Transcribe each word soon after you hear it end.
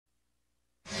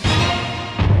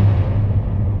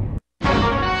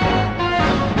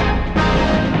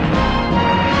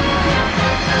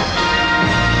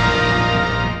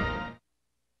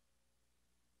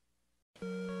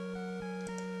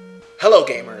Hello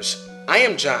gamers, I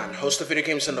am John, host of Video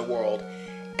Games in the World,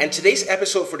 and today's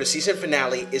episode for the season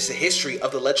finale is the history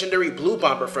of the legendary blue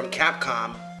bomber from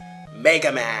Capcom,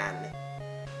 Mega Man.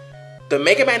 The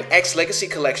Mega Man X Legacy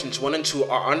Collections 1 and 2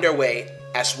 are on their way,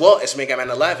 as well as Mega Man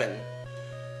 11.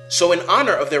 So in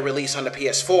honor of their release on the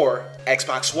PS4,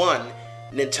 Xbox One,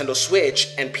 Nintendo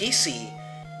Switch, and PC,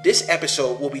 this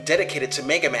episode will be dedicated to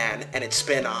Mega Man and its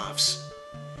spin-offs.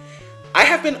 I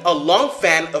have been a long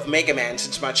fan of Mega Man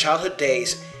since my childhood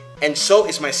days, and so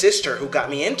is my sister who got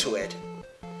me into it.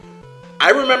 I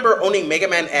remember owning Mega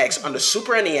Man X on the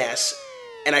Super NES,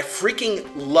 and I freaking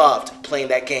loved playing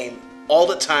that game all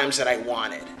the times that I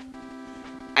wanted.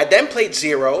 I then played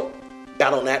Zero,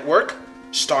 Battle Network,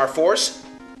 Star Force,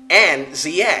 and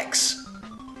ZX.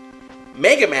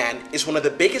 Mega Man is one of the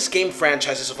biggest game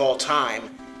franchises of all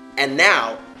time, and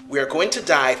now we are going to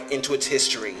dive into its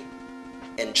history.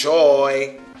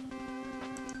 Enjoy!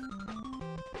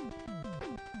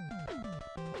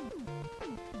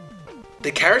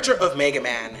 The character of Mega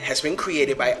Man has been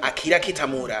created by Akira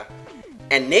Kitamura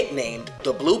and nicknamed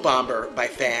the Blue Bomber by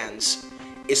fans.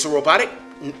 It's a robotic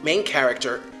main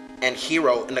character and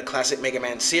hero in the classic Mega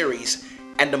Man series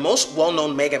and the most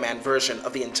well-known Mega Man version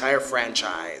of the entire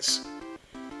franchise.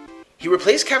 He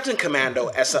replaced Captain Commando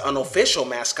as the unofficial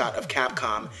mascot of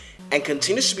Capcom and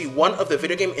continues to be one of the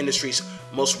video game industry's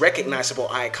most recognizable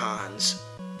icons.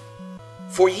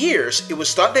 For years, it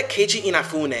was thought that Keiji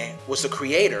Inafune was the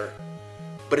creator,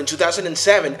 but in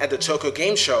 2007 at the Tokyo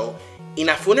Game Show,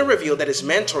 Inafune revealed that his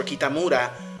mentor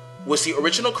Kitamura was the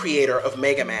original creator of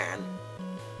Mega Man.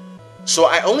 So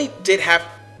I only did half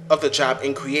of the job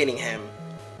in creating him.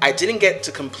 I didn't get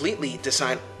to completely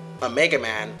design a Mega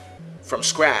Man from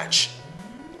scratch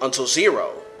until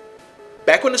Zero.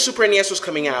 Back when the Super NES was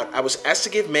coming out, I was asked to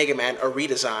give Mega Man a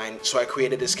redesign, so I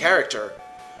created this character.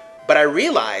 But I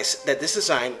realized that this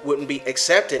design wouldn't be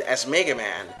accepted as Mega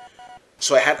Man,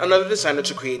 so I had another designer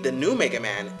to create the new Mega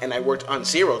Man, and I worked on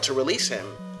Zero to release him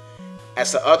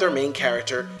as the other main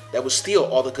character that would steal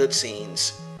all the good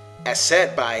scenes, as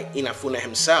said by Inafune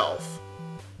himself.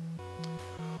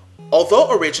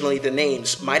 Although originally the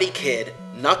names Mighty Kid,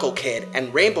 Knuckle Kid,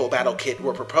 and Rainbow Battle Kid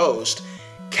were proposed,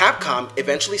 Capcom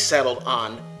eventually settled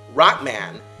on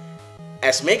Rockman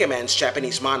as Mega Man's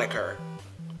Japanese moniker.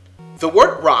 The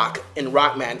word rock in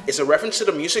Rockman is a reference to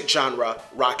the music genre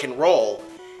rock and roll,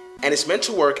 and is meant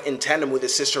to work in tandem with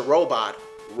its sister robot,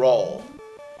 Roll.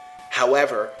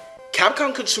 However,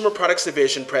 Capcom Consumer Products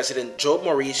Division President Joe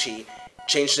Morishi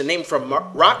changed the name from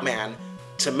Rockman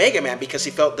to Mega Man because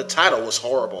he felt the title was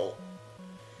horrible.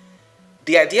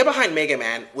 The idea behind Mega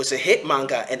Man was a hit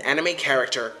manga and anime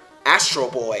character, Astro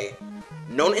Boy,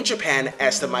 known in Japan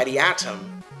as the Mighty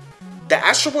Atom. The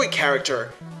Astro Boy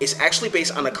character is actually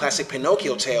based on a classic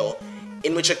Pinocchio tale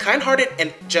in which a kind-hearted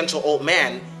and gentle old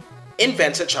man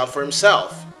invents a child for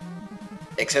himself.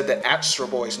 Except that Astro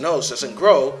Boy's nose doesn't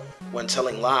grow when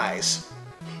telling lies.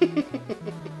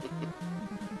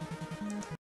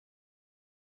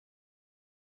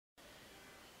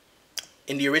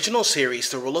 In the original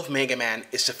series, the role of Mega Man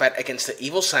is to fight against the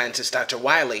evil scientist Dr.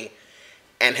 Wily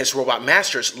and his robot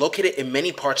masters located in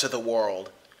many parts of the world.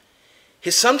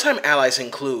 His sometime allies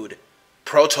include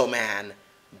Proto Man,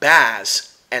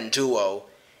 Baz, and Duo.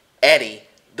 Eddie,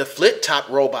 the flit-top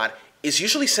robot, is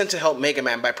usually sent to help Mega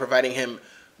Man by providing him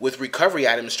with recovery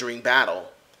items during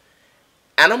battle.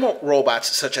 Animal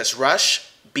robots such as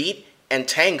Rush, Beat, and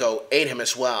Tango aid him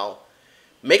as well.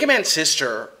 Mega Man's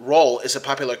sister, Roll, is a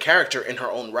popular character in her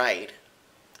own right.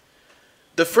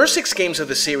 The first 6 games of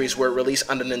the series were released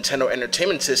on the Nintendo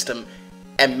Entertainment System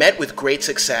and met with great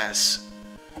success.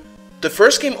 The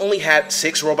first game only had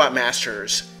 6 robot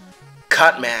masters: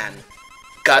 Cutman,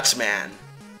 Gutsman,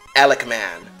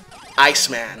 Elecman,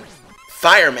 Iceman,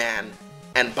 Fireman,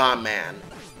 and Bombman.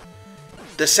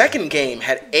 The second game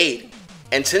had 8,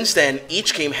 and since then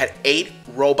each game had 8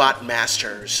 robot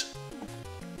masters.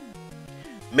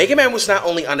 Mega Man was not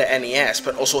only on the NES,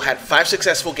 but also had 5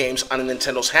 successful games on the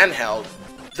Nintendo's handheld,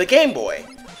 the Game Boy.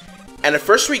 And the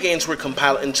first 3 games were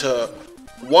compiled into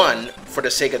one for the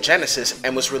Sega Genesis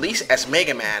and was released as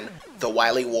Mega Man: The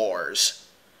Wily Wars.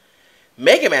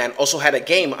 Mega Man also had a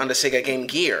game on the Sega Game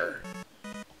Gear.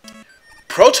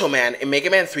 Proto Man in Mega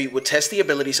Man 3 would test the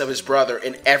abilities of his brother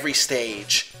in every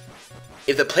stage.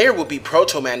 If the player would be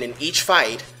Proto Man in each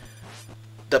fight,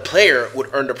 the player would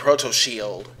earn the Proto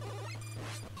Shield.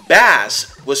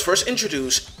 Baz was first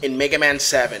introduced in Mega Man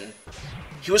 7.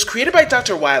 He was created by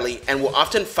Dr. Wily and will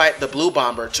often fight the Blue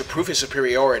Bomber to prove his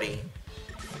superiority.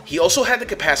 He also had the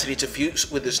capacity to fuse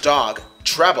with his dog,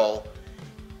 Treble,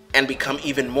 and become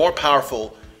even more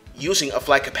powerful using a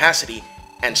flight capacity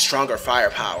and stronger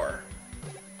firepower.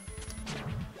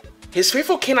 His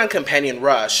faithful canine companion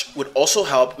Rush would also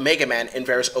help Mega Man in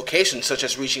various occasions, such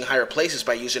as reaching higher places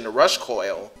by using the Rush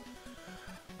Coil.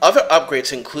 Other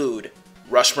upgrades include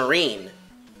Rush Marine,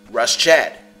 Rush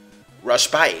Jet, Rush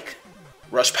Bike,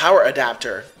 Rush Power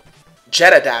Adapter,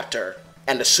 Jet Adapter,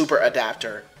 and the Super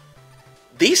Adapter.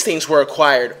 These things were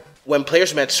acquired when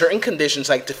players met certain conditions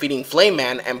like defeating Flame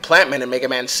Man and Plant Man in Mega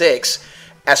Man 6,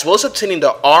 as well as obtaining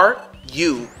the R,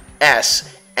 U,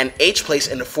 S, and H place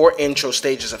in the 4 intro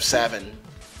stages of 7.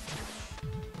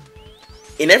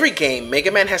 In every game, Mega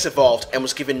Man has evolved and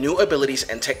was given new abilities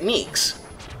and techniques.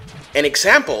 An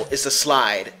example is the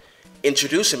Slide,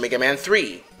 introduced in Mega Man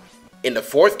 3. In the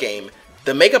 4th game,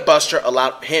 the Mega Buster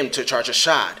allowed him to charge a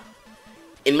shot.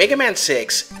 In Mega Man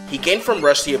 6, he gained from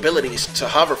Rush the abilities to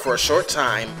hover for a short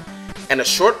time and a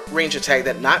short-range attack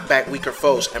that knocked back weaker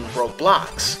foes and broke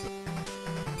blocks.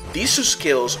 These two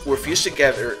skills were fused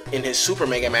together in his Super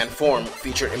Mega Man form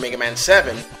featured in Mega Man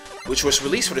 7, which was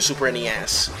released for the Super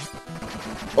NES.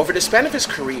 Over the span of his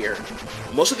career,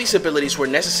 most of these abilities were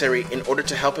necessary in order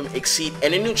to help him exceed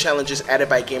any new challenges added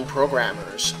by game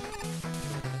programmers.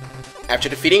 After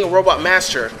defeating a Robot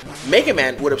Master, Mega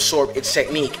Man would absorb its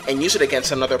technique and use it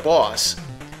against another boss.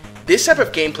 This type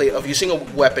of gameplay of using a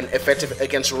weapon effective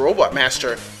against a Robot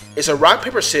Master is a rock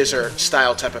paper scissors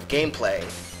style type of gameplay.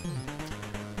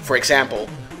 For example,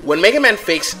 when Mega Man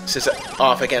faces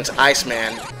off against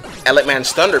Iceman,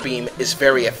 Man's Thunder Beam is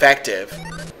very effective.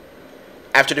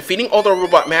 After defeating all the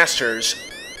Robot Masters,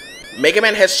 Mega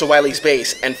Man heads to Wily's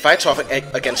base and fights off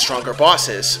against stronger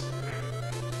bosses.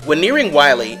 When nearing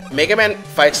Wily, Mega Man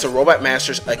fights the Robot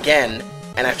Masters again,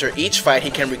 and after each fight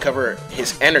he can recover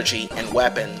his energy and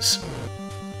weapons.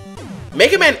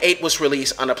 Mega Man 8 was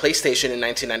released on a PlayStation in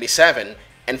 1997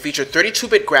 and featured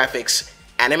 32-bit graphics,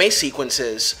 anime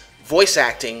sequences, voice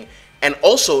acting, and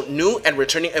also new and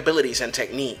returning abilities and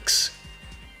techniques.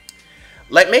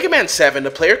 Like Mega Man 7,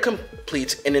 the player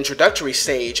completes an introductory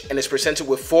stage and is presented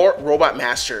with 4 Robot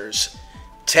Masters: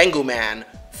 Tengu Man,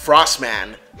 Frost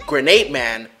Man, Grenade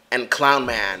Man, and Clown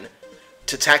Man,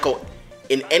 to tackle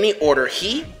in any order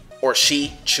he or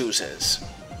she chooses.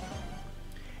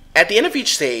 At the end of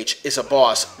each stage is a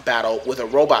boss battle with a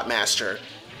Robot Master.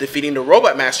 Defeating the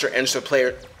Robot Master earns the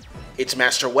player its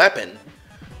master weapon.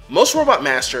 Most Robot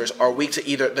Masters are weak to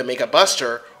either the Mega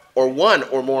Buster or one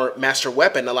or more master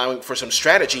weapon, allowing for some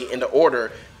strategy in the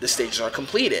order the stages are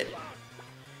completed.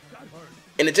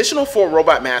 An additional 4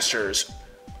 Robot Masters,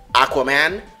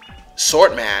 Aquaman,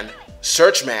 Swordman,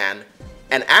 Surgeman,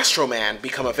 and Astroman,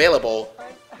 become available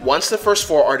once the first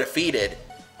 4 are defeated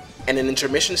and an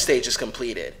intermission stage is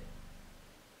completed.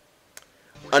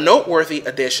 A noteworthy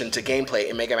addition to gameplay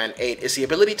in Mega Man 8 is the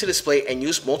ability to display and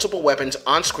use multiple weapons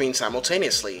on screen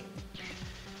simultaneously.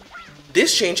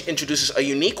 This change introduces a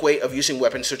unique way of using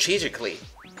weapons strategically.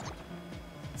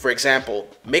 For example,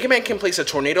 Mega Man can place a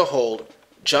tornado hold,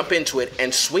 jump into it,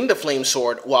 and swing the flame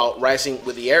sword while rising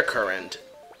with the air current.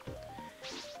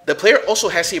 The player also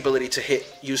has the ability to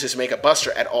use his Mega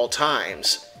Buster at all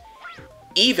times,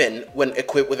 even when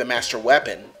equipped with a master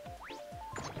weapon.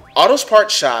 Otto's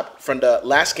Part Shop from the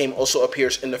last game also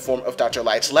appears in the form of Dr.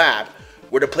 Light's Lab,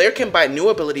 where the player can buy new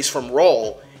abilities from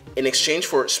Roll in exchange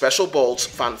for special bolts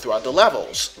found throughout the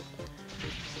levels.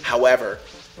 However,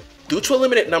 due to a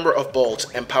limited number of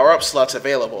bolts and power-up slots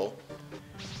available,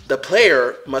 the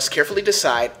player must carefully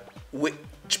decide which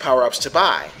power-ups to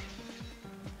buy.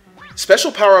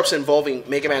 Special power-ups involving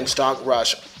Mega Man's Dog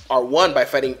Rush are won by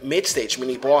fighting mid-stage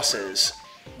mini-bosses.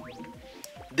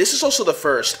 This is also the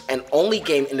first and only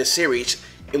game in the series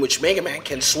in which Mega Man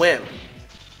can swim.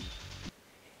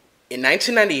 In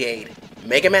 1998,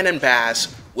 Mega Man &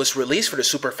 Baz was released for the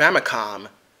Super Famicom.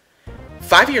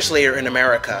 5 years later in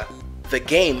America, the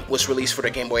game was released for the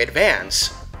Game Boy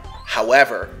Advance.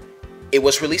 However, it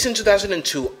was released in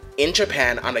 2002 in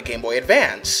Japan on the Game Boy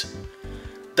Advance.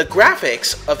 The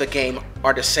graphics of the game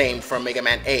are the same from Mega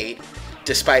Man 8,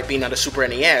 despite being on the Super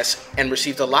NES, and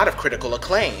received a lot of critical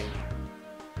acclaim.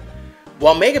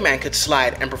 While Mega Man could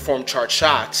slide and perform charge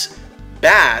shots,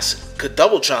 Baz could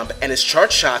double jump and his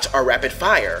charge shots are rapid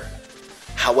fire.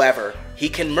 However, he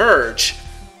can merge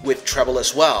with treble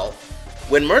as well.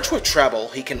 When merged with treble,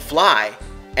 he can fly,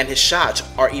 and his shots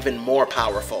are even more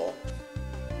powerful.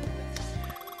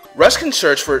 Rush can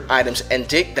search for items and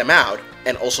dig them out,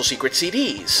 and also secret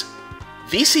CDs.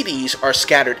 These CDs are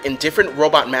scattered in different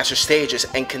Robot Master stages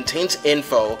and contains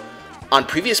info on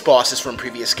previous bosses from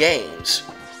previous games.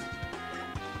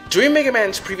 During Mega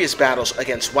Man's previous battles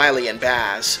against Wily and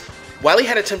Baz, Wily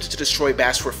had attempted to destroy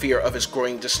Baz for fear of his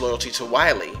growing disloyalty to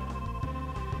Wily.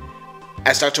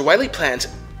 As Dr. Wily plans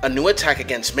a new attack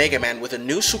against Mega Man with a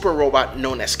new super robot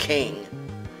known as King.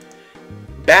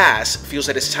 Baz feels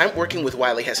that his time working with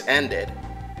Wily has ended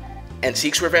and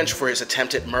seeks revenge for his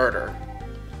attempted murder.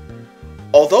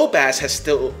 Although Baz has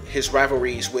still his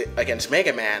rivalries against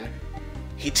Mega Man,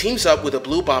 he teams up with a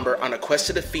Blue Bomber on a quest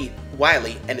to defeat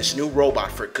Wily and his new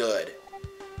robot for good.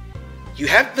 You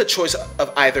have the choice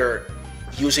of either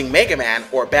using Mega Man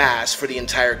or Baz for the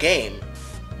entire game.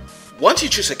 Once you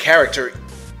choose a character,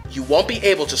 you won't be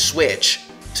able to switch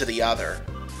to the other.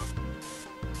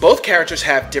 Both characters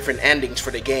have different endings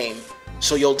for the game,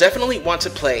 so you'll definitely want to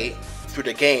play through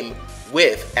the game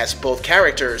with as both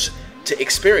characters to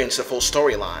experience the full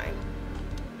storyline.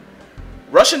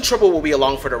 Rush and Trouble will be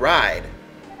along for the ride,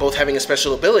 both having a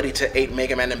special ability to aid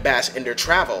Mega Man and Baz in their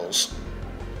travels.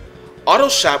 Auto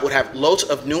Shop would have loads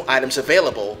of new items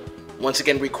available, once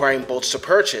again requiring bolts to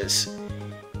purchase.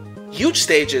 Huge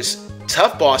stages,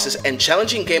 tough bosses, and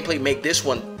challenging gameplay make this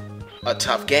one a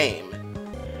tough game.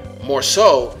 More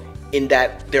so in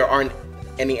that there aren't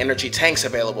any energy tanks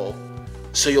available,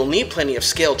 so you'll need plenty of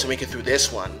skill to make it through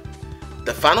this one.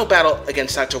 The final battle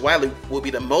against Dr. Wily will be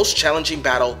the most challenging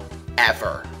battle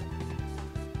ever.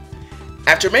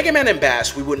 After Mega Man and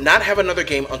Baz, we would not have another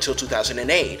game until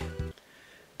 2008.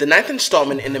 The 9th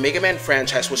installment in the Mega Man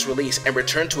franchise was released and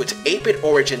returned to its 8-bit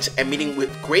origins and meeting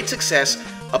with great success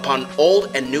upon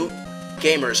old and new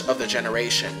gamers of the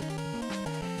generation.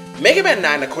 Mega Man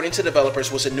 9, according to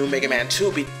developers, was a new Mega Man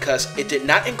 2 because it did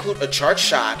not include a charged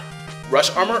shot, rush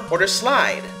armor, or the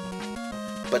slide.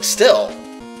 But still,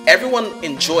 everyone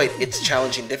enjoyed its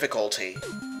challenging difficulty.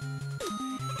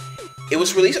 It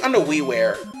was released on the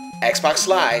WiiWare, Xbox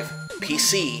Live,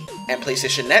 PC, and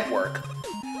PlayStation Network.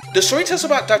 The story tells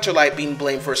about Dr. Light being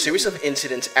blamed for a series of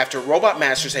incidents after robot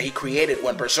masters that he created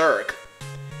went berserk.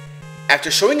 After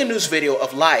showing a news video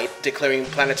of Light declaring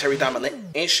planetary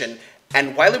domination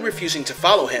and Wily refusing to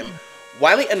follow him,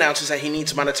 Wily announces that he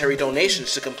needs monetary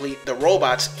donations to complete the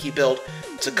robots he built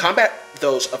to combat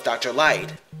those of Dr.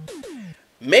 Light.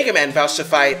 Mega Man vows to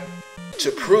fight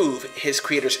to prove his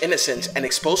creator's innocence and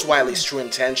expose Wily's true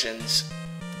intentions.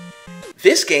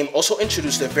 This game also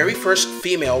introduced the very first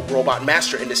female robot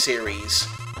master in the series,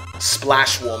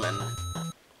 Splash Woman.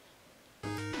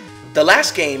 The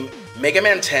last game, Mega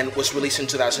Man 10, was released in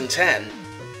 2010.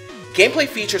 Gameplay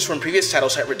features from previous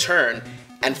titles had returned,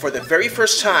 and for the very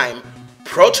first time,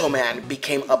 Proto Man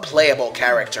became a playable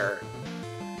character.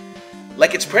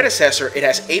 Like its predecessor, it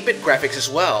has 8-bit graphics as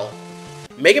well.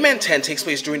 Mega Man 10 takes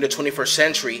place during the 21st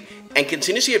century and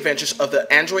continues the adventures of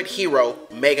the android hero,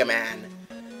 Mega Man.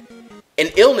 An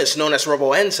illness known as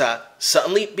Roboenza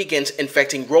suddenly begins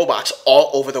infecting robots all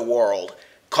over the world,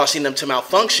 causing them to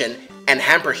malfunction and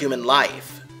hamper human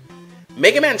life.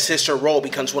 Mega Man's sister Roll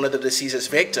becomes one of the disease's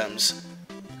victims.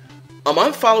 A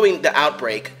month following the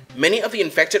outbreak, many of the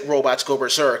infected robots go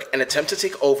berserk and attempt to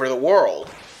take over the world.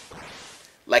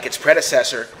 Like its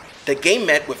predecessor, the game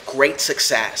met with great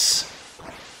success.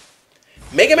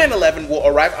 Mega Man 11 will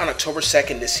arrive on October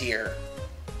 2nd this year.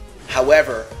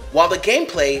 However, while the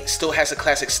gameplay still has a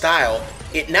classic style,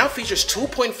 it now features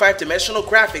 2.5-dimensional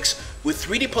graphics with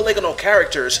 3D polygonal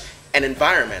characters and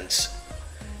environments.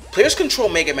 Players control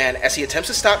Mega Man as he attempts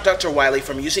to stop Dr. Wily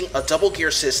from using a double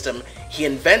gear system he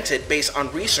invented based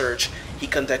on research he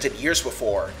conducted years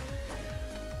before.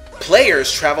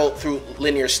 Players travel through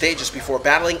linear stages before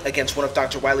battling against one of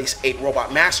Dr. Wily's 8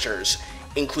 robot masters,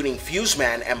 including Fuse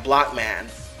Man and Block Man.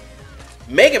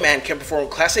 Mega Man can perform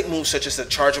classic moves such as the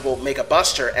chargeable Mega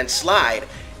Buster and Slide,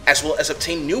 as well as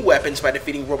obtain new weapons by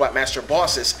defeating Robot Master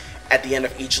bosses at the end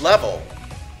of each level.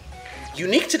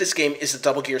 Unique to this game is the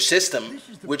double gear system,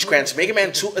 which grants Mega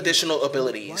Man 2 additional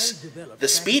abilities, the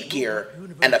Speed Gear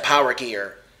and the Power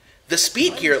Gear. The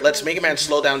Speed Gear lets Mega Man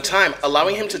slow down time,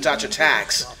 allowing him to dodge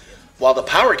attacks, while the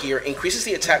Power Gear increases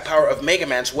the attack power of Mega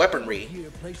Man's weaponry.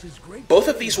 Both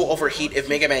of these will overheat if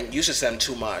Mega Man uses them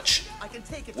too much.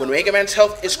 When Mega Man's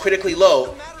health is critically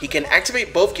low, he can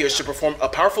activate both gears to perform a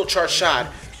powerful charge shot,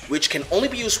 which can only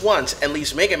be used once and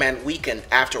leaves Mega Man weakened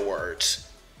afterwards.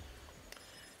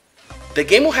 The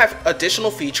game will have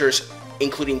additional features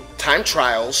including time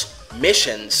trials,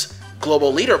 missions,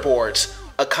 global leaderboards,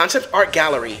 a concept art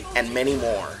gallery, and many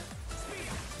more.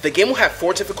 The game will have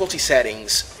 4 difficulty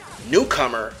settings: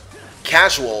 Newcomer,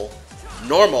 Casual,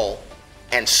 Normal,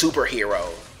 and Superhero.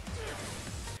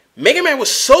 Mega Man was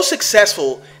so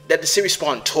successful that the series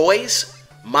spawned toys,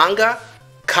 manga,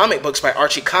 comic books by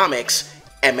Archie Comics,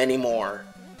 and many more.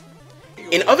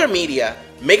 In other media,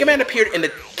 Mega Man appeared in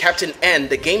the Captain N,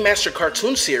 the Game Master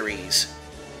cartoon series.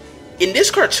 In this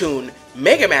cartoon,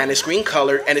 Mega Man is green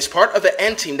colored and is part of the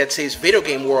N-Team that saves video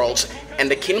game worlds and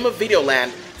the Kingdom of Videoland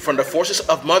from the forces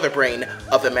of Mother Brain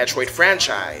of the Metroid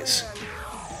franchise.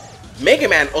 Mega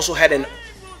Man also had an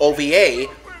OVA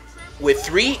with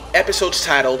 3 episodes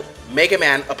titled Mega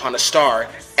Man Upon a Star,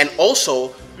 and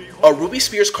also a Ruby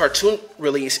Spears cartoon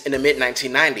release in the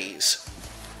mid-1990s.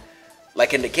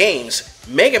 Like in the games,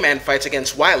 Mega Man fights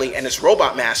against Wily and his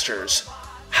robot masters.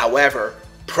 However,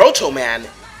 Proto Man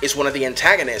is one of the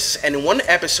antagonists, and in one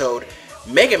episode,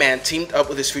 Mega Man teamed up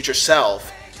with his future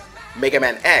self, Mega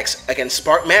Man X, against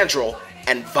Spark Mandrill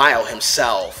and Vile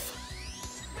himself.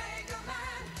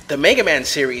 The Mega Man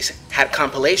series had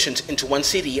compilations into one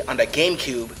CD on the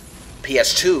GameCube,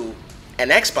 PS2,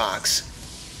 and Xbox.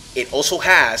 It also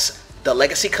has the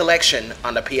Legacy Collection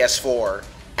on the PS4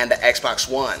 and the Xbox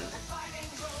One.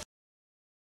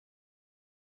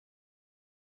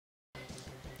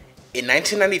 In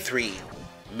 1993,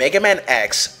 Mega Man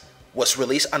X was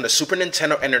released on the Super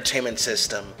Nintendo Entertainment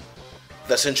System,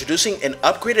 thus introducing an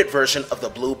upgraded version of the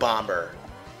Blue Bomber.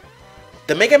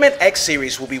 The Mega Man X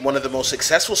series will be one of the most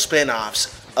successful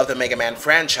spin-offs of the Mega Man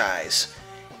franchise,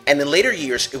 and in later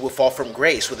years it will fall from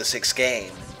grace with the 6th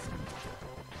game.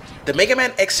 The Mega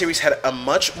Man X series had a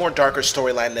much more darker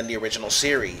storyline than the original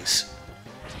series.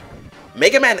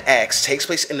 Mega Man X takes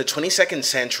place in the 22nd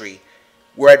century,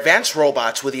 where advanced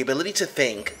robots with the ability to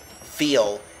think,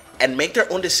 feel, and make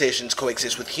their own decisions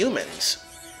coexist with humans.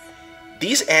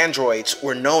 These androids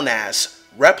were known as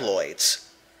Reploids.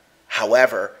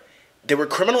 However, there were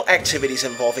criminal activities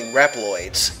involving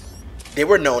Reploids. They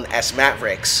were known as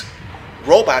Mavericks,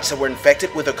 robots that were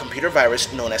infected with a computer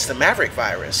virus known as the Maverick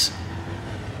virus.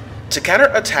 To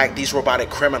counterattack these robotic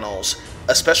criminals,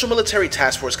 a special military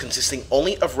task force consisting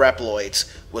only of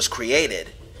Reploids was created.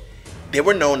 They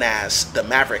were known as the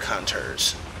Maverick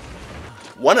Hunters.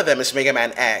 One of them is Mega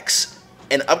Man X,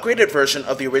 an upgraded version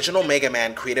of the original Mega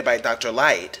Man created by Dr.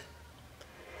 Light.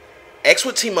 X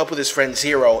would team up with his friend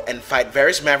Zero and fight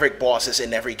various Maverick bosses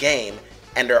in every game,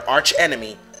 and their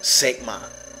arch-enemy, Sigma.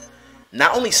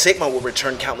 Not only Sigma will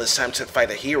return countless times to fight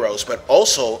the heroes, but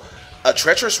also a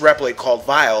treacherous Reploid called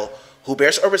Vile, who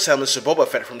bears a resemblance to Boba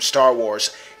Fett from Star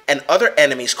Wars, and other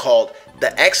enemies called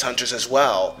the X-Hunters as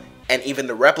well, and even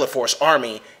the Repliforce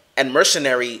Army and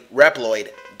mercenary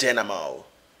Reploid Dynamo.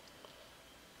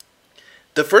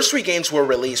 The first 3 games were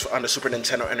released on the Super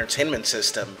Nintendo Entertainment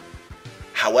System.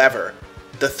 However,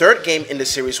 the 3rd game in the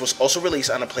series was also released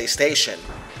on a PlayStation.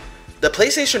 The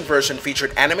PlayStation version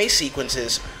featured anime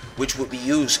sequences which would be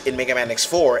used in Mega Man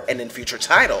X4 and in future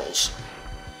titles.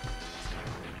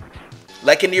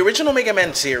 Like in the original Mega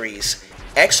Man series,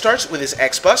 X starts with his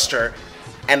X-Buster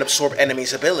and absorb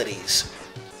enemies' abilities.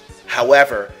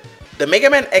 However, the Mega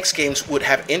Man X games would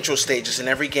have intro stages in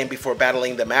every game before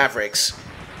battling the Mavericks.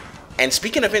 And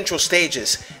speaking of intro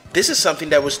stages, this is something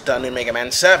that was done in Mega Man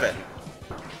 7.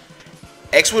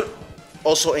 X would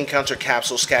also encounter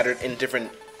capsules scattered in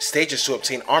different stages to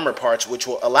obtain armor parts, which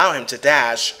will allow him to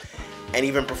dash and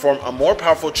even perform a more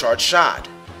powerful charge shot.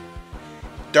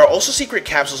 There are also secret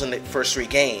capsules in the first 3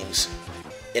 games.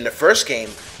 In the first game,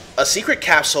 a secret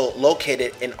capsule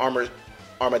located in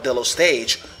Armadillo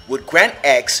stage would grant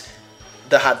X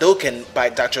the Hadouken by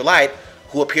Dr. Light,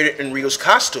 who appeared in Ryu's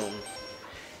costume.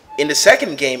 In the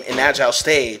second game, in Agile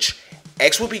stage,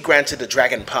 X will be granted the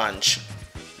Dragon Punch.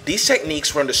 These techniques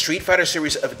from the Street Fighter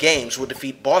series of games would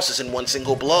defeat bosses in one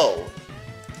single blow.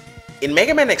 In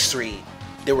Mega Man X3,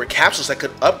 there were capsules that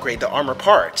could upgrade the armor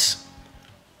parts.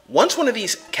 Once one of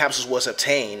these capsules was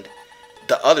obtained,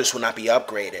 the others would not be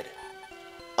upgraded.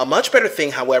 A much better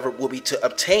thing, however, will be to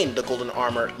obtain the golden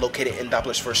armor located in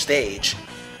Doppler's first stage,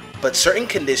 but certain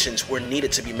conditions were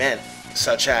needed to be met,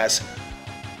 such as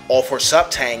all 4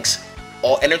 sub-tanks,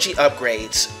 all energy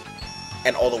upgrades,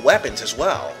 and all the weapons as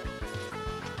well.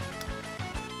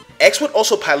 X would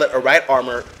also pilot a ride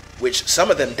armor, which some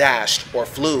of them dashed or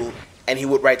flew, and he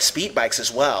would ride speed bikes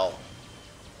as well.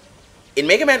 In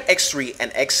Mega Man X3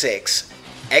 and X6,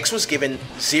 X was given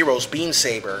Zero's Beam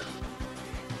Saber.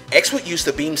 X would use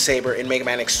the Beam Saber in Mega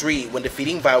Man X3 when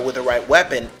defeating Vile with the right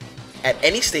weapon at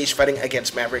any stage fighting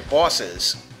against Maverick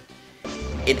bosses.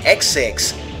 In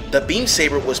X6, the Beam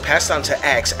Saber was passed on to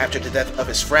X after the death of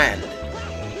his friend.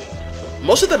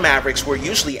 Most of the Mavericks were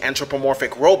usually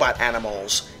anthropomorphic robot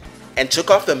animals, and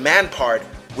took off the man part,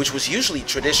 which was usually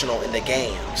traditional in the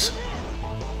games.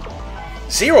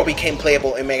 Zero became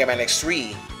playable in Mega Man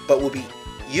X3, but would be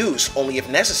used only if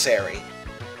necessary.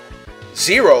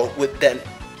 Zero would then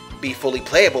be fully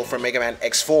playable for Mega Man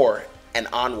X4 and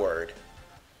onward.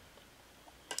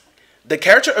 The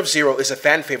character of Zero is a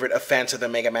fan favorite of fans of the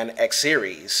Mega Man X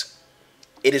series.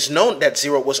 It is known that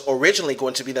Zero was originally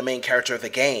going to be the main character of the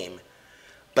game,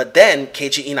 but then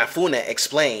Keiji Inafune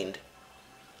explained,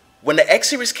 "When the X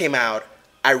series came out,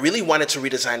 I really wanted to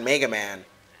redesign Mega Man.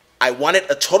 I wanted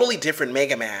a totally different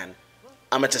Mega Man.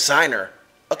 I'm a designer,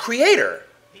 a creator.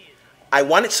 I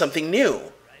wanted something new.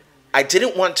 I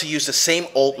didn't want to use the same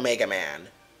old Mega Man.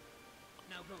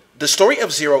 The story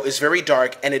of Zero is very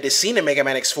dark, and it is seen in Mega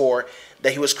Man X4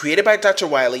 that he was created by Dr.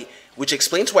 Wily, which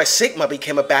explains why Sigma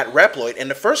became a bad Reploid in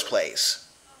the first place.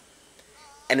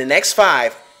 And in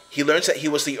X5, he learns that he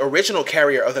was the original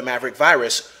carrier of the Maverick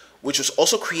virus, which was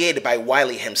also created by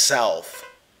Wily himself.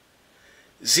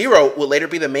 Zero will later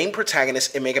be the main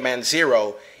protagonist in Mega Man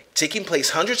Zero, taking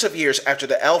place hundreds of years after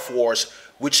the Elf Wars,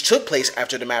 which took place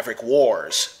after the Maverick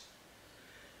Wars.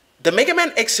 The Mega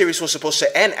Man X series was supposed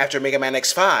to end after Mega Man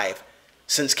X5,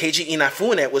 since Keiji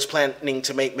Inafune was planning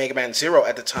to make Mega Man Zero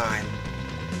at the time.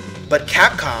 But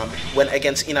Capcom went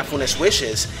against Inafune's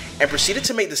wishes and proceeded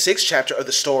to make the 6th chapter of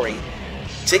the story,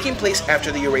 taking place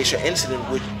after the Eurasia incident,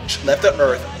 which left the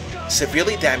Earth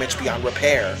severely damaged beyond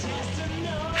repair.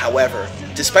 However,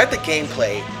 despite the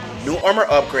gameplay, new armor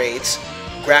upgrades,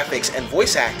 graphics, and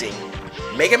voice acting,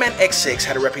 Mega Man X6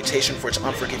 had a reputation for its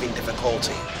unforgiving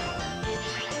difficulty.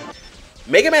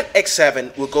 Mega Man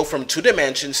X7 will go from 2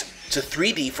 dimensions to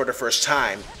 3D for the first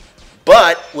time,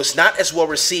 but was not as well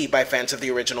received by fans of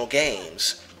the original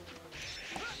games.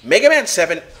 Mega Man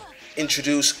 7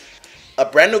 introduced a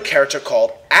brand new character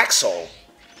called Axel.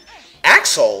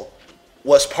 Axel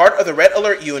was part of the Red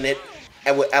Alert unit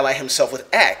and would ally himself with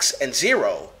X and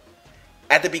Zero.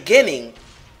 At the beginning,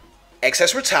 X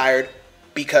has retired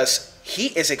because he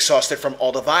is exhausted from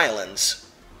all the violence.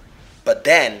 But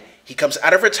then, he comes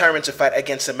out of retirement to fight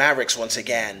against the Mavericks once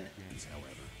again.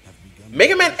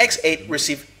 Mega Man X8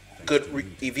 received good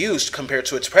reviews compared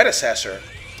to its predecessor.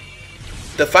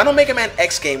 The final Mega Man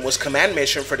X game was Command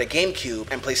Mission for the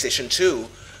GameCube and PlayStation 2,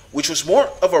 which was more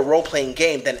of a role-playing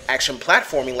game than action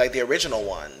platforming like the original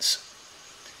ones.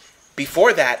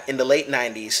 Before that, in the late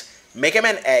 90s, Mega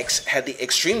Man X had the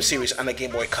Extreme series on the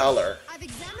Game Boy Color.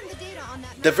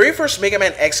 The very first Mega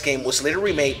Man X game was later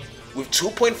remade with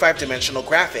 2.5-dimensional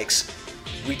graphics,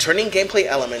 returning gameplay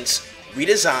elements,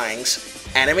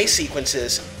 redesigns, anime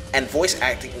sequences, and voice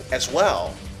acting as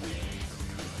well.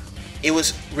 It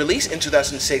was released in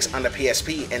 2006 on the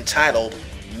PSP entitled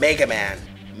Mega Man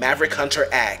Maverick Hunter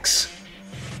X.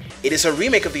 It is a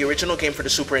remake of the original game for the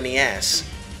Super NES.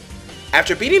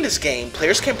 After beating this game,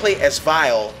 players can play as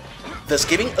Vile, thus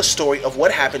giving a story of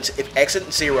what happens if X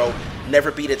and Zero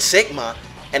never beat Sigma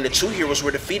and the 2 heroes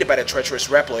were defeated by the treacherous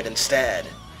Reploid instead.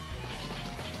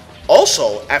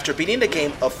 Also, after beating the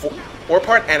game, a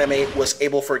 4-part anime was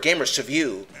able for gamers to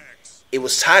view. It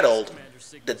was titled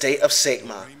The Day of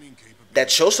Sigma,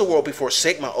 that shows the world before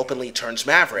Sigma openly turns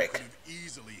Maverick.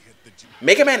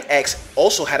 Mega Man X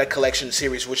also had a collection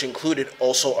series which included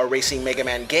also a racing Mega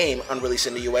Man game unreleased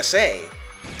in the USA.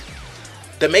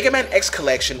 The Mega Man X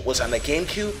collection was on the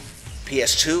GameCube,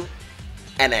 PS2,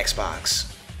 and Xbox.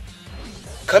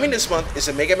 Coming this month is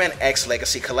the Mega Man X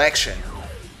Legacy Collection.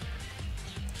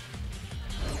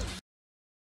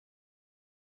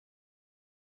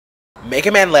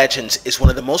 Mega Man Legends is one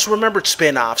of the most remembered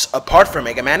spin-offs apart from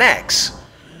Mega Man X.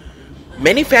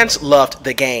 Many fans loved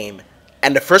the game,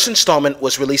 and the first installment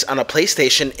was released on a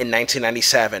PlayStation in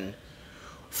 1997.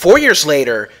 4 years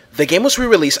later, the game was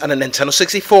re-released on the Nintendo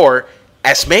 64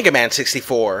 as Mega Man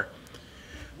 64.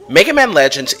 Mega Man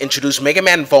Legends introduced Mega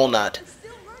Man Volnut,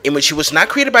 in which he was not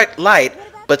created by light,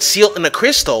 but sealed in a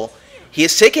crystal. He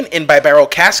is taken in by Barrel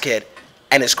Casket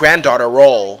and his granddaughter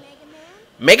Roll.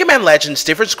 Mega Man Legends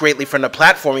differs greatly from the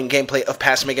platforming gameplay of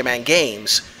past Mega Man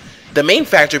games, the main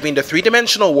factor being the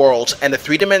 3-dimensional worlds and the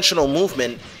 3-dimensional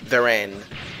movement therein.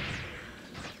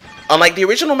 Unlike the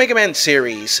original Mega Man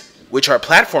series, which are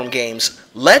platform games,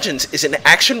 Legends is an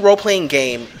action role-playing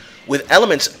game with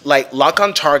elements like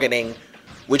lock-on targeting,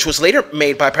 which was later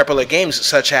made by popular games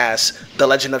such as The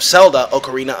Legend of Zelda: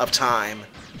 Ocarina of Time.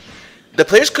 The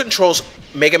player controls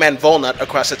Mega Man Volnut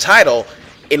across the title,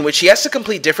 in which he has to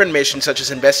complete different missions such as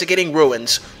investigating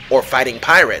ruins or fighting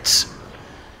pirates.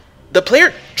 The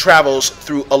player travels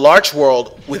through a large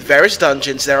world with various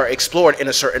dungeons that are explored in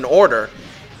a certain order,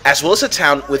 as well as a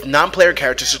town with non-player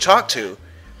characters to talk to.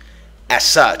 As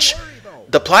such,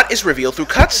 the plot is revealed through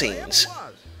cutscenes.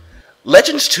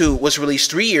 Legends 2 was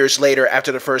released 3 years later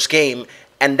after the first game,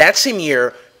 and that same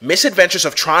year, Misadventures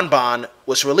of Tron Bonne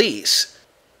was released.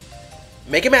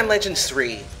 Mega Man Legends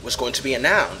 3 was going to be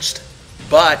announced,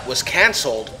 but was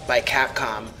cancelled by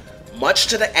Capcom, much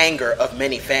to the anger of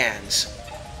many fans.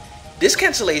 This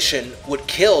cancellation would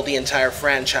kill the entire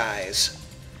franchise.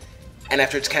 And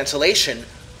after its cancellation,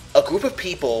 a group of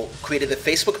people created the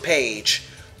Facebook page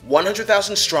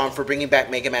 100,000 Strong for bringing back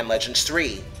Mega Man Legends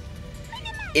 3.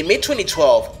 In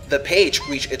mid-2012, the page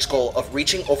reached its goal of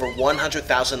reaching over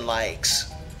 100,000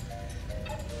 likes.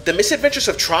 The Misadventures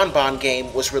of Tron Bond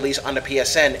game was released on the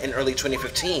PSN in early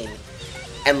 2015,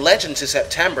 and Legends in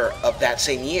September of that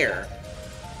same year.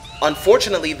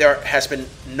 Unfortunately, there has been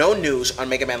no news on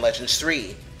Mega Man Legends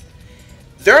 3.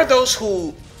 There are those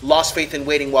who lost faith in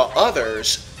waiting while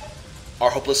others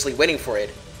are hopelessly waiting for it.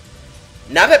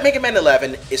 Now that Mega Man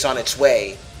 11 is on its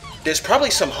way, there's probably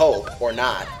some hope, or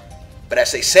not. But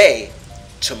as they say,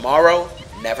 tomorrow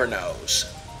never knows.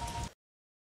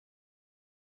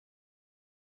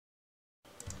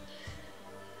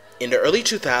 In the early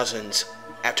 2000s,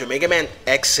 after Mega Man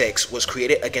X6 was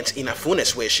created against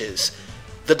Inafune's wishes,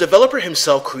 the developer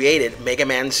himself created Mega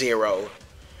Man Zero.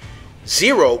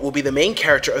 Zero will be the main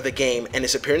character of the game, and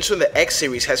his appearance in the X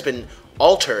series has been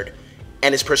altered,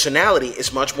 and his personality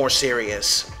is much more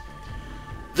serious.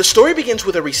 The story begins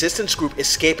with a resistance group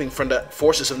escaping from the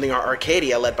forces of Neo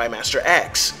Arcadia led by Master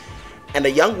X, and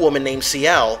a young woman named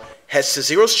Ciel heads to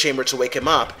Zero's chamber to wake him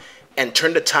up and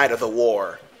turn the tide of the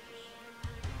war.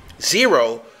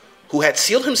 Zero, who had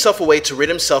sealed himself away to rid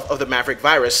himself of the Maverick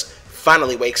virus,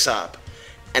 finally wakes up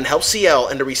and helps Ciel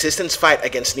in the resistance fight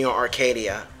against Neo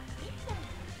Arcadia.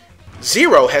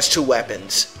 Zero has two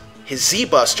weapons, his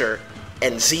Z-Buster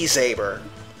and Z-Saber.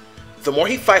 The more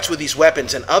he fights with these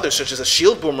weapons and others such as a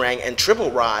Shield Boomerang and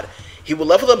Triple Rod, he will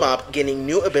level them up, gaining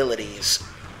new abilities.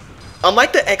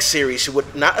 Unlike the X series, he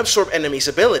would not absorb enemies'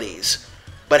 abilities,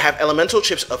 but have elemental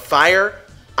chips of fire,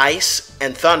 ice,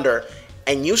 and thunder,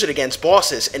 and use it against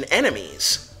bosses and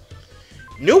enemies.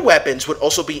 New weapons would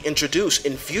also be introduced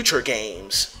in future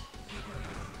games.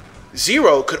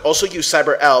 Zero could also use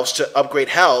Cyber Elves to upgrade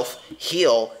health,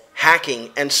 heal, hacking,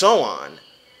 and so on.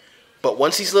 But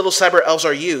once these little Cyber Elves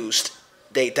are used,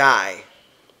 they die.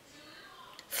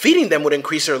 Feeding them would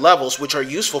increase their levels, which are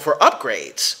useful for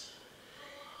upgrades.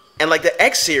 And like the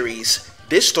X series,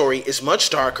 this story is much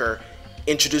darker,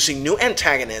 introducing new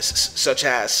antagonists such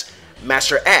as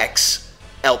Master X,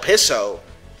 El Piso,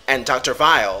 and Dr.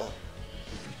 Vile.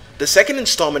 The second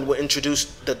installment will introduce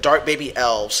the Dark Baby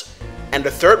Elves, and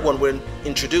the third one will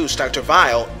introduce Dr.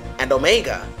 Vile and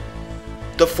Omega.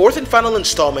 The fourth and final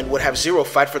installment would have Zero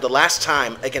fight for the last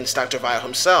time against Dr. Vile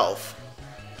himself.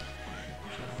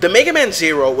 The Mega Man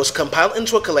Zero was compiled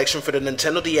into a collection for the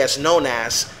Nintendo DS known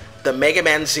as the Mega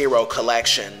Man Zero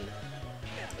Collection.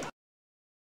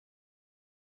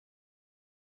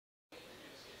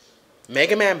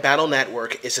 Mega Man Battle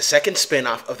Network is the second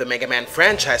spin-off of the Mega Man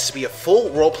franchise to be a full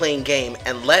role-playing game,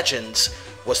 and Legends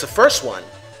was the first one.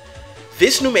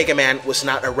 This new Mega Man was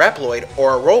not a Reploid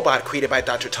or a robot created by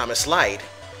Dr. Thomas Light.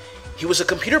 He was a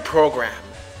computer program.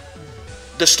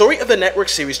 The story of the Network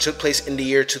series took place in the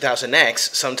year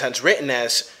 2000X, sometimes written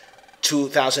as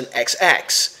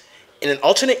 2000XX, in an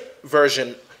alternate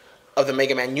version of the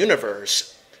Mega Man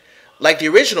universe. Like the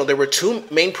original, there were two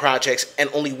main projects and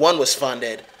only one was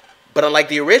funded. But unlike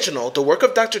the original, the work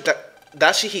of Dr.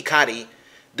 Dashi Hikari,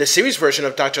 the series version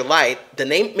of Dr. Light, the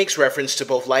name makes reference to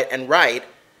both Light and Right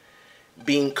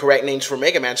being correct names for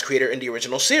Mega Man's creator in the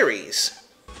original series.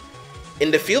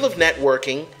 In the field of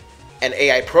networking, and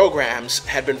AI programs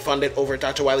had been funded over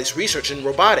Dr. Wily's research in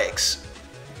robotics.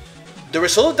 The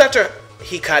result of Dr.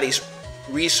 Hikari's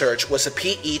research was a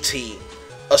PET,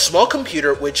 a small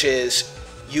computer which is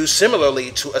used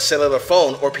similarly to a cellular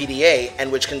phone or PDA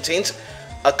and which contains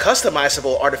a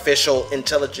customizable artificial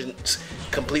intelligence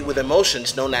complete with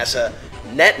emotions known as a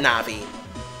NetNavi,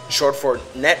 short for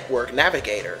Network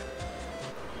Navigator.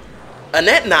 A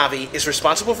NetNavi is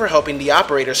responsible for helping the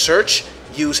operator search,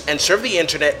 use, and serve the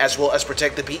internet as well as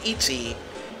protect the PET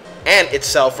and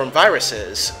itself from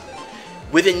viruses.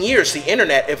 Within years, the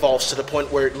internet evolves to the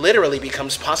point where it literally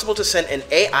becomes possible to send an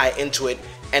AI into it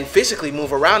and physically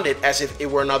move around it as if it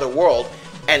were another world,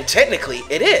 and technically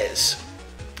it is.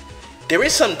 There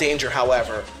is some danger,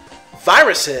 however.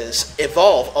 Viruses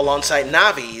evolve alongside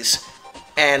Navis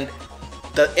and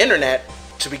the internet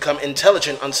to become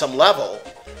intelligent on some level.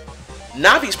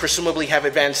 Navis presumably have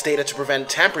advanced data to prevent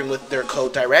tampering with their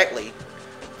code directly.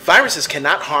 Viruses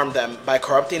cannot harm them by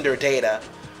corrupting their data,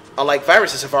 unlike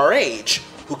viruses of our age,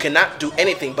 who cannot do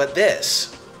anything but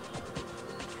this.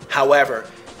 However,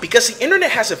 because the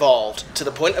internet has evolved to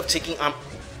the point of taking on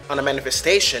a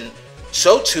manifestation,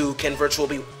 so too can virtual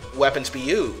weapons be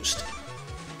used.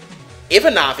 If a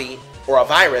Navi or a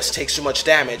virus takes too much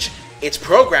damage, its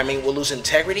programming will lose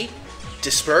integrity,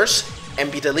 disperse,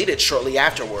 and be deleted shortly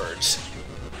afterwards.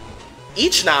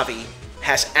 Each Navi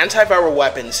has antiviral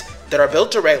weapons that are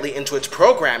built directly into its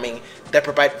programming that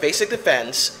provide basic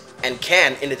defense and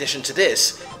can, in addition to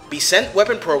this, be sent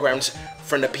weapon programs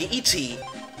from the PET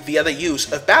via the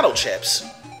use of battle chips.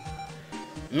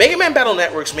 Mega Man Battle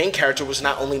Network's main character was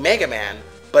not only Mega Man,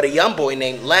 but a young boy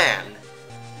named Lan.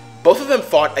 Both of them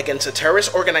fought against a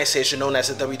terrorist organization known as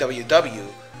the WWW,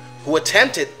 who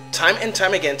attempted time and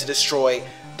time again to destroy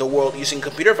the world using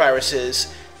computer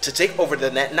viruses to take over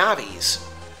the net navis.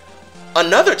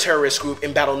 Another terrorist group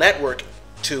in Battle Network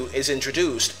 2 is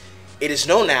introduced. It is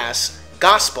known as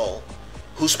Gospel,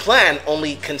 whose plan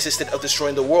only consisted of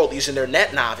destroying the world using their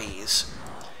net navis.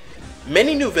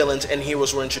 Many new villains and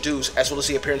heroes were introduced, as well as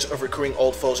the appearance of recurring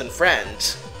old foes and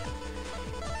friends.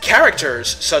 Characters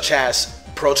such as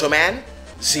Proto Man,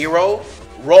 Zero,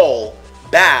 Roll,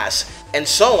 Bass, and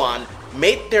so on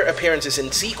made their appearances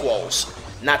in sequels,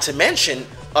 not to mention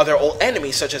other old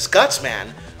enemies such as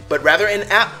Gutsman, but rather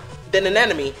than an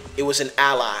enemy, it was an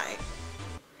ally.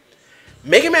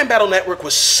 Mega Man Battle Network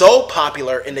was so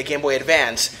popular in the Game Boy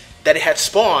Advance that it had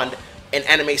spawned an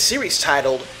anime series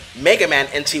titled Mega Man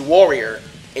NT Warrior,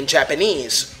 in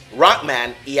Japanese,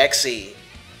 Rockman EXE.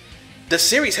 The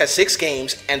series had 6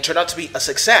 games and turned out to be a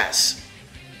success.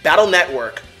 Battle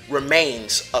Network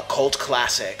remains a cult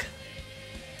classic.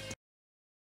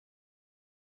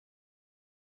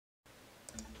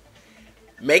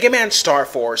 Mega Man Star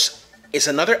Force is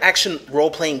another action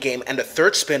role-playing game and the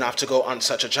third spin-off to go on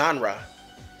such a genre.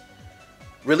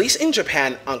 Released in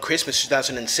Japan on Christmas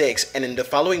 2006 and in the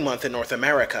following month in North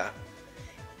America,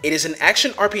 it is an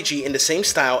action RPG in the same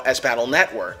style as Battle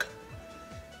Network.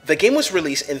 The game was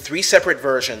released in 3 separate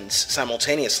versions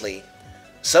simultaneously,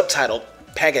 subtitled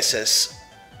Pegasus,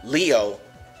 Leo,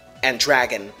 and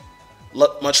Dragon,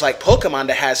 much like Pokemon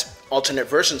that has alternate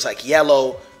versions like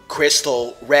Yellow,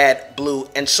 Crystal, Red, Blue,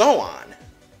 and so on.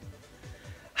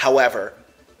 However,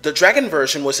 the Dragon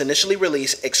version was initially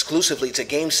released exclusively to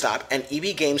GameStop and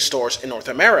EB Games stores in North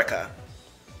America.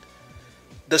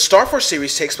 The Star Force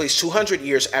series takes place 200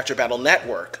 years after Battle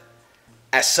Network.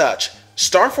 As such,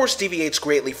 Star Force deviates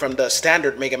greatly from the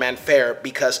standard Mega Man fare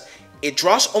because it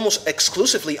draws almost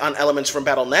exclusively on elements from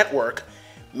Battle Network,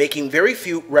 making very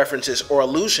few references or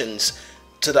allusions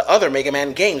to the other Mega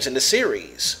Man games in the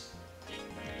series.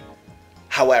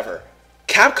 However,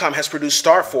 Capcom has produced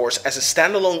Star Force as a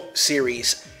standalone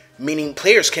series, meaning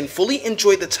players can fully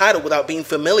enjoy the title without being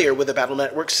familiar with the Battle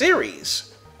Network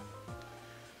series.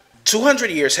 200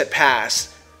 years had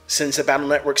passed since the Battle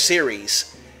Network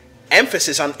series.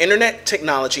 Emphasis on internet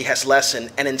technology has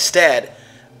lessened, and instead,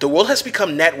 the world has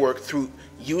become networked through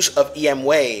use of EM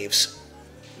waves.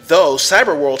 Though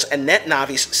cyber worlds and net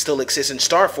navis still exist in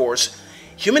Star Force,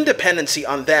 human dependency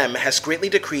on them has greatly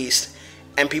decreased,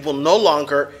 and people no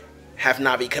longer have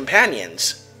Navi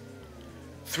companions.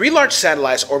 3 large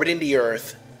satellites orbiting the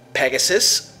Earth,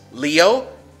 Pegasus, Leo,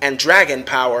 and Dragon,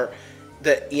 power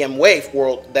the EM wave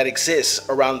world that exists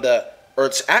around the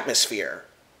Earth's atmosphere,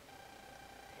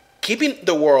 keeping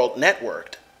the world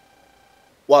networked.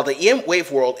 While the EM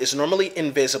wave world is normally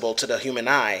invisible to the human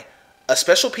eye, a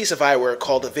special piece of eyewear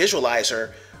called a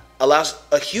visualizer allows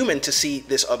a human to see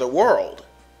this other world.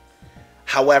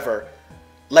 However,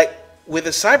 like with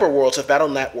the cyber worlds of Battle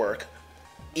Network,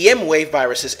 EM wave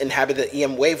viruses inhabit the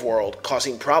EM wave world,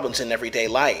 causing problems in everyday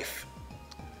life.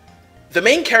 The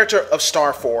main character of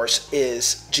Star Force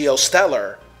is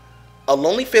Geostellar, a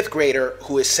lonely 5th grader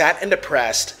who is sad and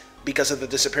depressed because of the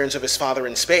disappearance of his father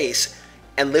in space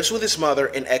and lives with his mother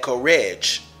in Echo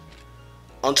Ridge.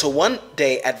 Until one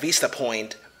day at Vista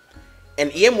Point,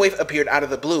 an EM wave appeared out of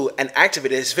the blue and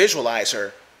activated his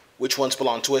visualizer, which once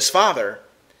belonged to his father.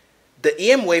 The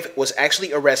EM wave was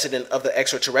actually a resident of the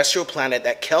extraterrestrial planet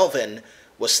that Kelvin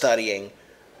was studying,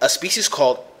 a species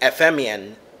called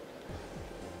Ephemian.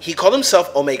 He called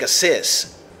himself Omega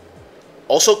Sis,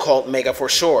 also called Mega for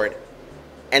short,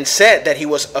 and said that he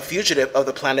was a fugitive of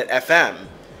the planet FM,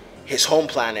 his home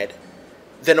planet.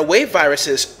 Then a wave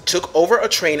viruses took over a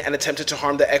train and attempted to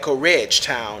harm the Echo Ridge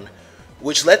town,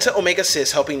 which led to Omega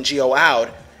Sis helping Geo out,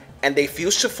 and they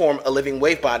fused to form a living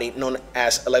wave body known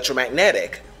as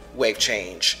electromagnetic wave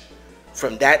change.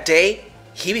 From that day,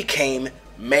 he became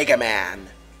Mega Man.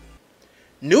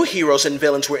 New heroes and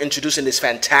villains were introduced in this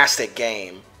fantastic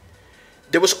game.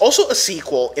 There was also a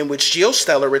sequel in which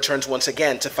Geostellar returns once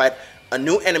again to fight a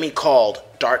new enemy called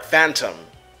Dark Phantom.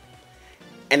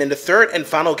 And in the 3rd and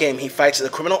final game, he fights the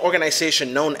criminal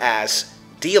organization known as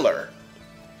Dealer.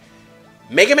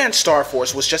 Mega Man Star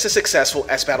Force was just as successful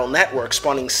as Battle Network,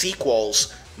 spawning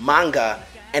sequels, manga,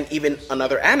 and even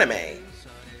another anime.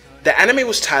 The anime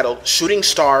was titled Shooting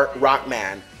Star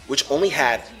Rockman, which only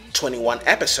had 21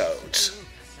 episodes.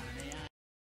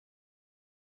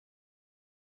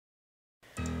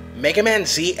 Mega Man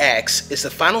ZX is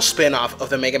the final spin-off of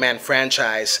the Mega Man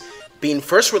franchise, being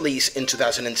first released in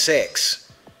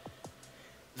 2006.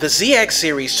 The ZX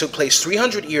series took place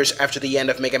 300 years after the end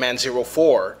of Mega Man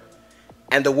 04,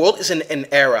 and the world is in an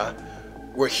era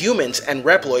where humans and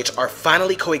Reploids are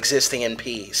finally coexisting in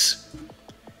peace.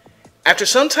 After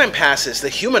some time passes, the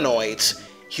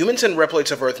humans and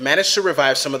Reploids of Earth manage to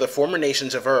revive some of the former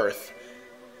nations of Earth.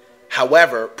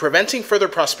 However, preventing further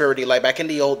prosperity like back in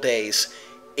the old days,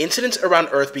 incidents around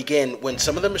Earth begin when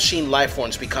some of the machine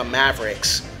lifeforms become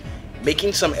mavericks,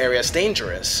 making some areas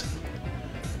dangerous.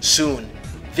 Soon,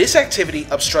 this activity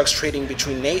obstructs trading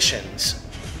between nations.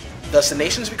 Thus, the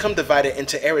nations become divided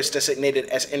into areas designated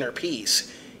as inner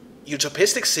peace,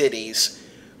 utopistic cities,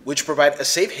 which provide a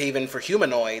safe haven for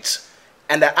humanoids,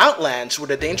 and the outlands where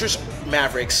the dangerous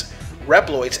mavericks,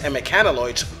 Reploids, and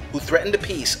mechanoloids who threaten the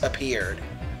peace appeared.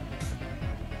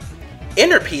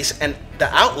 Inner peace and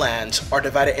the outlands are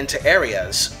divided into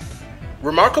areas.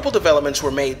 Remarkable developments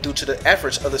were made due to the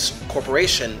efforts of this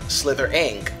corporation, Slither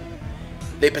Inc.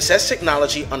 They possess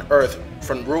technology on Earth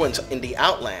from ruins in the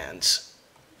outlands.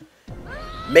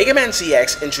 Mega Man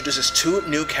ZX introduces two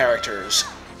new characters,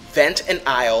 Vent and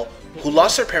Isle, who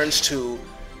lost their parents to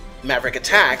maverick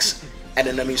attacks at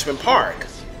an amusement park.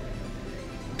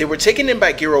 They were taken in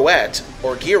by Giroette,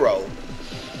 or Giro,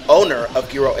 owner of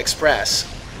Giro Express,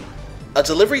 a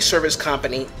delivery service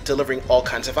company delivering all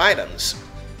kinds of items.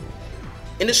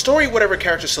 In the story, whatever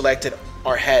characters selected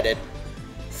are headed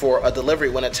for a delivery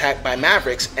when attacked by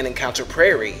Mavericks and encounter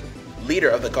Prairie, leader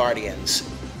of the Guardians.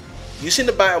 Using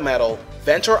the biometal,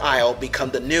 Vent or Isle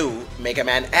become the new Mega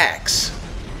Man X.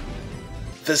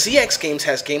 The ZX games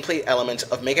has gameplay elements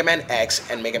of Mega Man X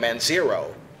and Mega Man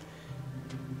Zero.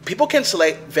 People can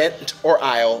select Vent or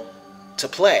Isle to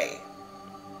play.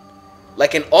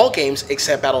 Like in all games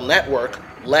except Battle Network,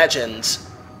 Legends,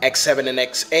 X7 and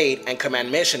X8, and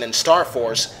Command Mission and Star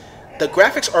Force, the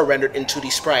graphics are rendered in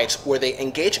 2D sprites where they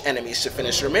engage enemies to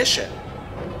finish their mission.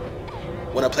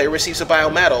 When a player receives a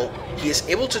biometal, he is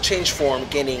able to change form,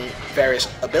 gaining various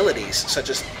abilities, such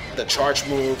as the charge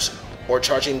moves or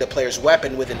charging the player's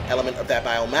weapon with an element of that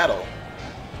biometal.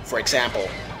 For example,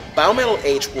 Biometal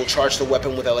H will charge the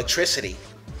weapon with electricity.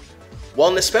 While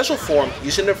in the special form,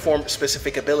 using the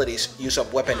form-specific abilities use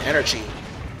up weapon energy.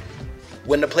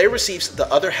 When the player receives the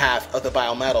other half of the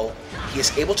biometal, he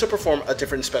is able to perform a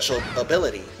different special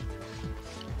ability.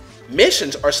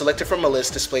 Missions are selected from a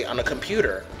list displayed on a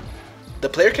computer. The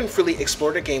player can freely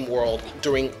explore the game world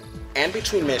during and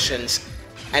between missions,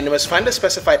 and they must find the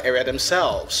specified area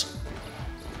themselves.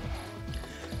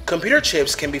 Computer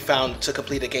chips can be found to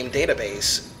complete a game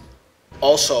database.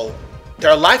 Also,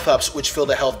 there are life-ups which fill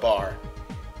the health bar.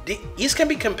 These can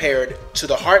be compared to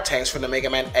the heart tanks from the Mega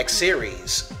Man X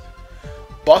series.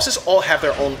 Bosses all have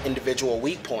their own individual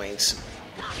weak points.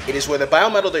 It is where the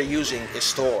biometal they're using is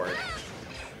stored.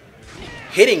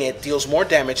 Hitting it deals more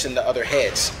damage than the other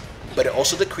hits, but it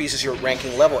also decreases your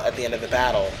ranking level at the end of the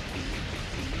battle.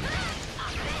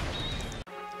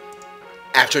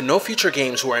 After no future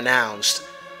games were announced,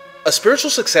 a spiritual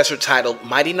successor titled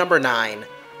Mighty No. 9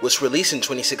 was released in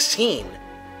 2016.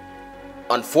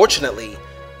 Unfortunately,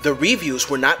 the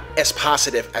reviews were not as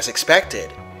positive as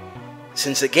expected,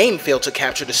 since the game failed to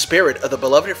capture the spirit of the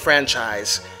beloved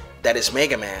franchise that is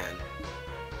Mega Man.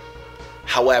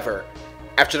 However,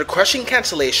 after the crushing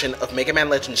cancellation of Mega Man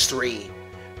Legends 3,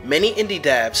 many indie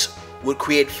devs would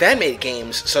create fan-made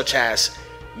games such as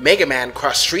Mega Man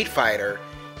Cross Street Fighter,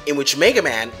 in which Mega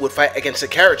Man would fight against the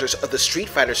characters of the Street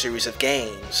Fighter series of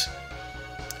games.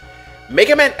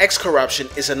 Mega Man X Corruption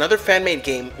is another fan-made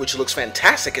game which looks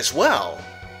fantastic as well.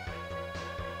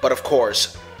 But of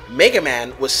course, Mega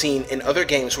Man was seen in other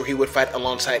games where he would fight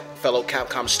alongside fellow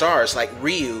Capcom stars like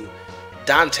Ryu,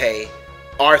 Dante,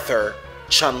 Arthur,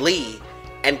 Chun-Li,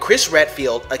 and Chris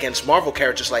Redfield against Marvel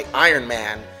characters like Iron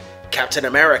Man, Captain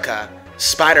America,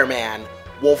 Spider-Man,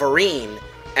 Wolverine,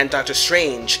 and Doctor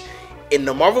Strange in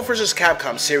the Marvel vs.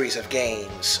 Capcom series of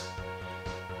games.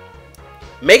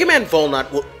 Mega Man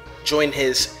Volnut will join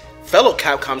his fellow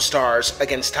Capcom stars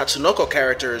against Tatsunoko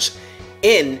characters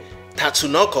in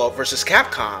Tatsunoko vs.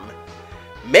 Capcom.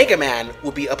 Mega Man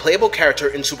will be a playable character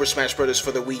in Super Smash Bros.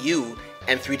 For the Wii U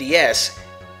and 3DS,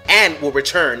 and will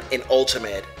return in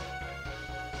Ultimate.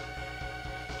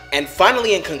 And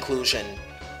finally, in conclusion,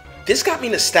 this got me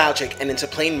nostalgic and into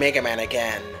playing Mega Man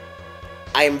again.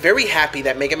 I am very happy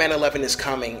that Mega Man 11 is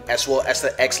coming, as well as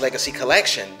the X Legacy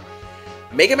Collection.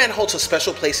 Mega Man holds a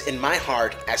special place in my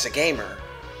heart as a gamer.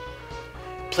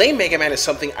 Playing Mega Man is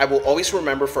something I will always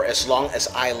remember for as long as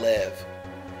I live.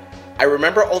 I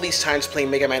remember all these times playing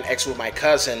Mega Man X with my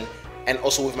cousin, and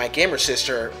also with my gamer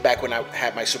sister back when I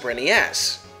had my Super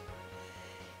NES.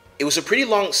 It was a pretty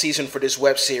long season for this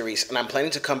web series, and I'm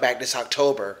planning to come back this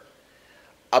October.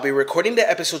 I'll be recording the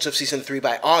episodes of Season 3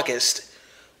 by August,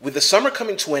 with the summer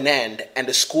coming to an end and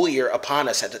the school year upon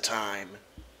us at the time.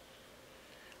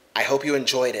 I hope you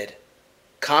enjoyed it.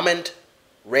 Comment,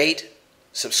 rate,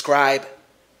 subscribe,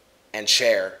 and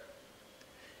share.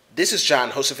 This is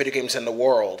John, host of Video Games in the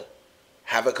World.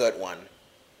 Have a good one.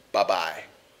 Bye-bye.